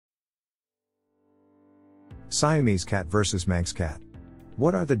Siamese cat versus Manx cat.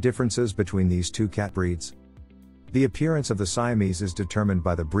 What are the differences between these two cat breeds? The appearance of the Siamese is determined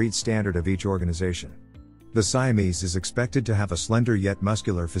by the breed standard of each organization. The Siamese is expected to have a slender yet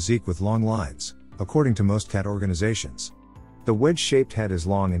muscular physique with long lines, according to most cat organizations. The wedge-shaped head is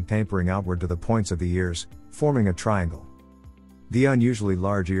long and tapering outward to the points of the ears, forming a triangle. The unusually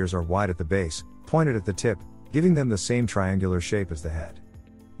large ears are wide at the base, pointed at the tip, giving them the same triangular shape as the head.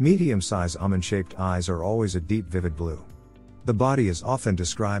 Medium-sized almond-shaped eyes are always a deep vivid blue. The body is often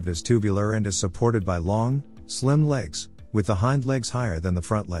described as tubular and is supported by long, slim legs, with the hind legs higher than the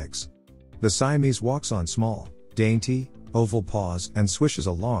front legs. The Siamese walks on small, dainty, oval paws and swishes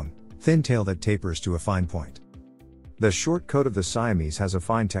a long, thin tail that tapers to a fine point. The short coat of the Siamese has a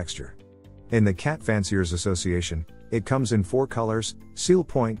fine texture. In the Cat Fanciers Association, it comes in 4 colors: seal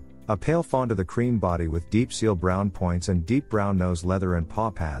point, a pale fawn to the cream body with deep seal brown points and deep brown nose leather and paw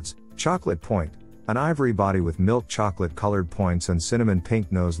pads, chocolate point, an ivory body with milk chocolate colored points and cinnamon pink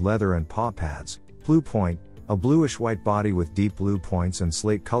nose leather and paw pads, blue point, a bluish white body with deep blue points and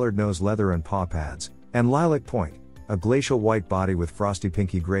slate colored nose leather and paw pads, and lilac point, a glacial white body with frosty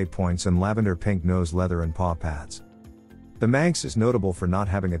pinky gray points and lavender pink nose leather and paw pads. The Manx is notable for not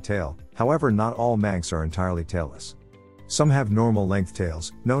having a tail, however not all Manx are entirely tailless. Some have normal length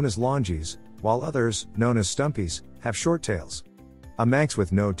tails, known as longies, while others, known as stumpies, have short tails. A Manx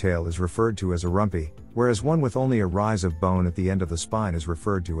with no tail is referred to as a rumpy, whereas one with only a rise of bone at the end of the spine is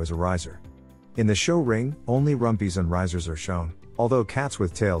referred to as a riser. In the show ring, only rumpies and risers are shown, although cats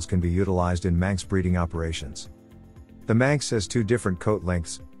with tails can be utilized in Manx breeding operations. The Manx has 2 different coat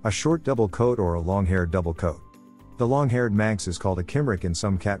lengths, a short double coat or a long-haired double coat. The long-haired Manx is called a Kimrick in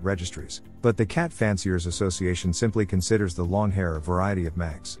some cat registries, but the Cat Fanciers Association simply considers the long hair a variety of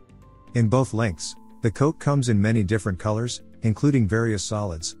Manx. In both lengths, the coat comes in many different colors, including various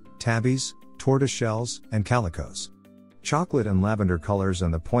solids, tabbies, tortoise shells, and calicos. Chocolate and lavender colors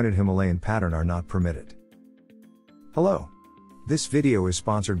and the pointed Himalayan pattern are not permitted. Hello. This video is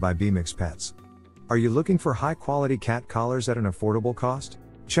sponsored by Bmix Pets. Are you looking for high-quality cat collars at an affordable cost?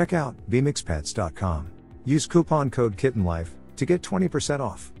 Check out bmixpets.com. Use coupon code KittenLife to get 20%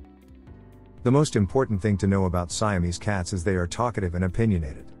 off. The most important thing to know about Siamese cats is they are talkative and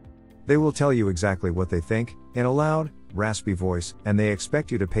opinionated. They will tell you exactly what they think, in a loud, raspy voice, and they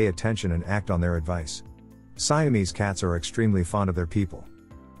expect you to pay attention and act on their advice. Siamese cats are extremely fond of their people.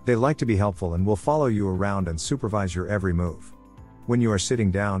 They like to be helpful and will follow you around and supervise your every move. When you are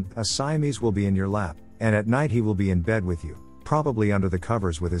sitting down, a Siamese will be in your lap, and at night he will be in bed with you, probably under the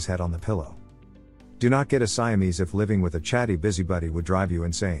covers with his head on the pillow. Do not get a Siamese if living with a chatty busybody would drive you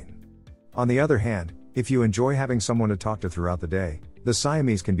insane. On the other hand, if you enjoy having someone to talk to throughout the day, the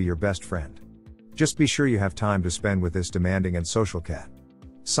Siamese can be your best friend. Just be sure you have time to spend with this demanding and social cat.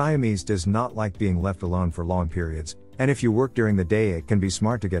 Siamese does not like being left alone for long periods, and if you work during the day it can be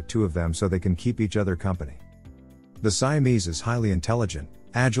smart to get 2 of them so they can keep each other company. The Siamese is highly intelligent,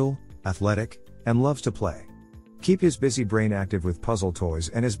 agile, athletic, and loves to play. Keep his busy brain active with puzzle toys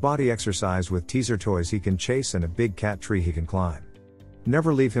and his body exercised with teaser toys he can chase and a big cat tree he can climb.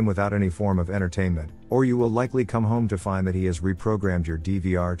 Never leave him without any form of entertainment, or you will likely come home to find that he has reprogrammed your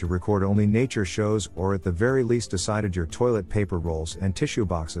DVR to record only nature shows or at the very least decided your toilet paper rolls and tissue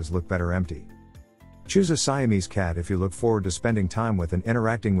boxes look better empty. Choose a Siamese cat if you look forward to spending time with and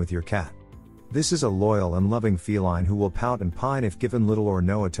interacting with your cat. This is a loyal and loving feline who will pout and pine if given little or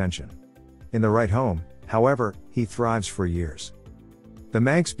no attention. In the right home, however, he thrives for years. The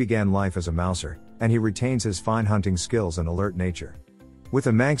Manx began life as a mouser, and he retains his fine hunting skills and alert nature. With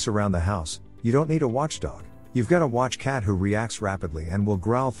a Manx around the house, you don't need a watchdog. You've got a watch cat who reacts rapidly and will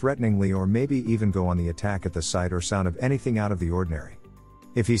growl threateningly or maybe even go on the attack at the sight or sound of anything out of the ordinary.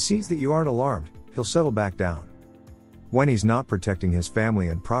 If he sees that you aren't alarmed, he'll settle back down. When he's not protecting his family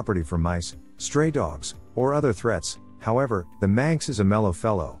and property from mice, stray dogs, or other threats, however, the Manx is a mellow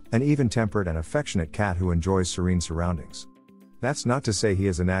fellow, an even-tempered and affectionate cat who enjoys serene surroundings. That's not to say he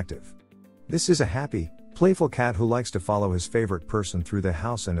is inactive. This is a happy, playful cat who likes to follow his favorite person through the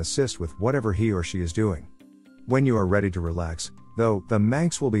house and assist with whatever he or she is doing. When you are ready to relax, though, the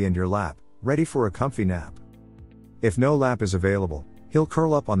Manx will be in your lap, ready for a comfy nap. If no lap is available, he'll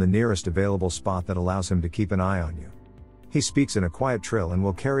curl up on the nearest available spot that allows him to keep an eye on you. He speaks in a quiet trill and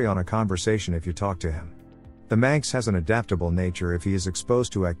will carry on a conversation if you talk to him. The Manx has an adaptable nature if he is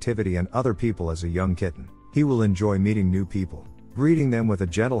exposed to activity and other people as a young kitten. He will enjoy meeting new people, greeting them with a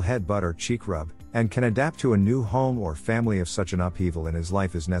gentle headbutt or cheek rub, and can adapt to a new home or family if such an upheaval in his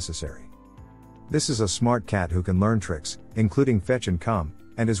life is necessary. This is a smart cat who can learn tricks, including fetch and come,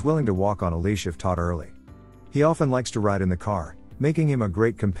 and is willing to walk on a leash if taught early. He often likes to ride in the car, making him a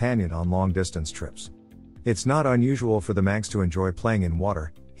great companion on long-distance trips. It's not unusual for the Manx to enjoy playing in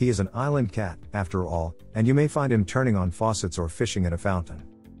water. He is an island cat, after all, and you may find him turning on faucets or fishing in a fountain.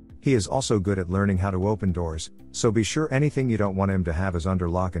 He is also good at learning how to open doors, so be sure anything you don't want him to have is under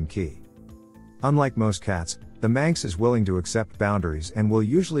lock and key. Unlike most cats, the Manx is willing to accept boundaries and will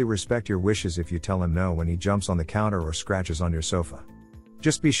usually respect your wishes if you tell him no when he jumps on the counter or scratches on your sofa.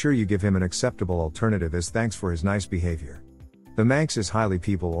 Just be sure you give him an acceptable alternative as thanks for his nice behavior. The Manx is highly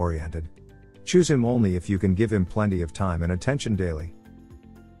people-oriented. Choose him only if you can give him plenty of time and attention daily.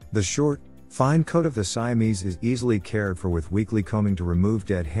 The short, fine coat of the Siamese is easily cared for with weekly combing to remove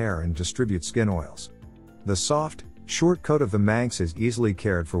dead hair and distribute skin oils. The soft, short coat of the Manx is easily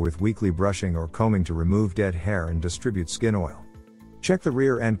cared for with weekly brushing or combing to remove dead hair and distribute skin oil. Check the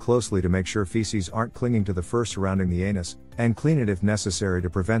rear end closely to make sure feces aren't clinging to the fur surrounding the anus, and clean it if necessary to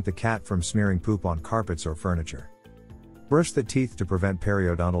prevent the cat from smearing poop on carpets or furniture. Brush the teeth to prevent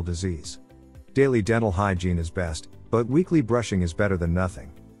periodontal disease. Daily dental hygiene is best, but weekly brushing is better than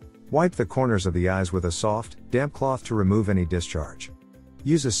nothing. Wipe the corners of the eyes with a soft, damp cloth to remove any discharge.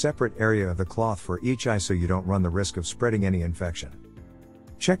 Use a separate area of the cloth for each eye so you don't run the risk of spreading any infection.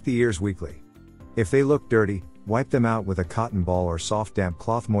 Check the ears weekly. If they look dirty, wipe them out with a cotton ball or soft damp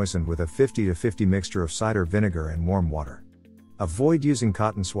cloth moistened with a 50-50 mixture of cider vinegar and warm water. Avoid using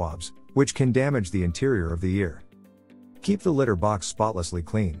cotton swabs, which can damage the interior of the ear. Keep the litter box spotlessly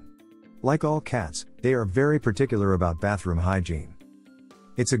clean. Like all cats, they are very particular about bathroom hygiene.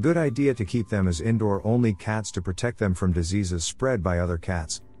 It's a good idea to keep them as indoor-only cats to protect them from diseases spread by other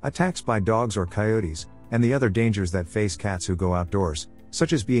cats, attacks by dogs or coyotes, and the other dangers that face cats who go outdoors,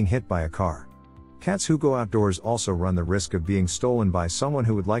 such as being hit by a car. Cats who go outdoors also run the risk of being stolen by someone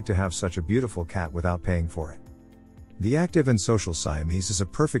who would like to have such a beautiful cat without paying for it. The active and social Siamese is a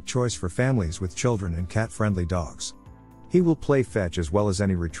perfect choice for families with children and cat-friendly dogs. He will play fetch as well as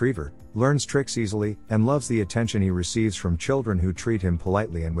any retriever, learns tricks easily, and loves the attention he receives from children who treat him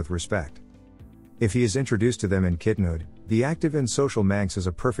politely and with respect. If he is introduced to them in kittenhood, the active and social Manx is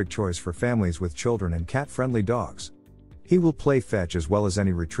a perfect choice for families with children and cat-friendly dogs. He will play fetch as well as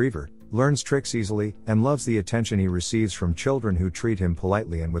any retriever, learns tricks easily, and loves the attention he receives from children who treat him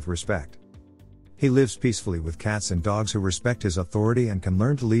politely and with respect. He lives peacefully with cats and dogs who respect his authority and can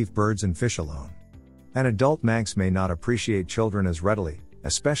learn to leave birds and fish alone. An adult Manx may not appreciate children as readily,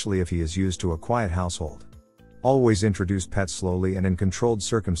 especially if he is used to a quiet household. Always introduce pets slowly and in controlled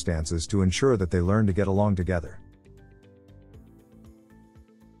circumstances to ensure that they learn to get along together.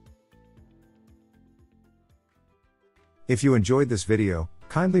 If you enjoyed this video,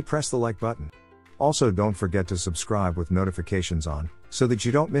 kindly press the like button. Also, don't forget to subscribe with notifications on, so that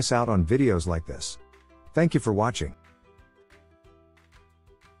you don't miss out on videos like this. Thank you for watching.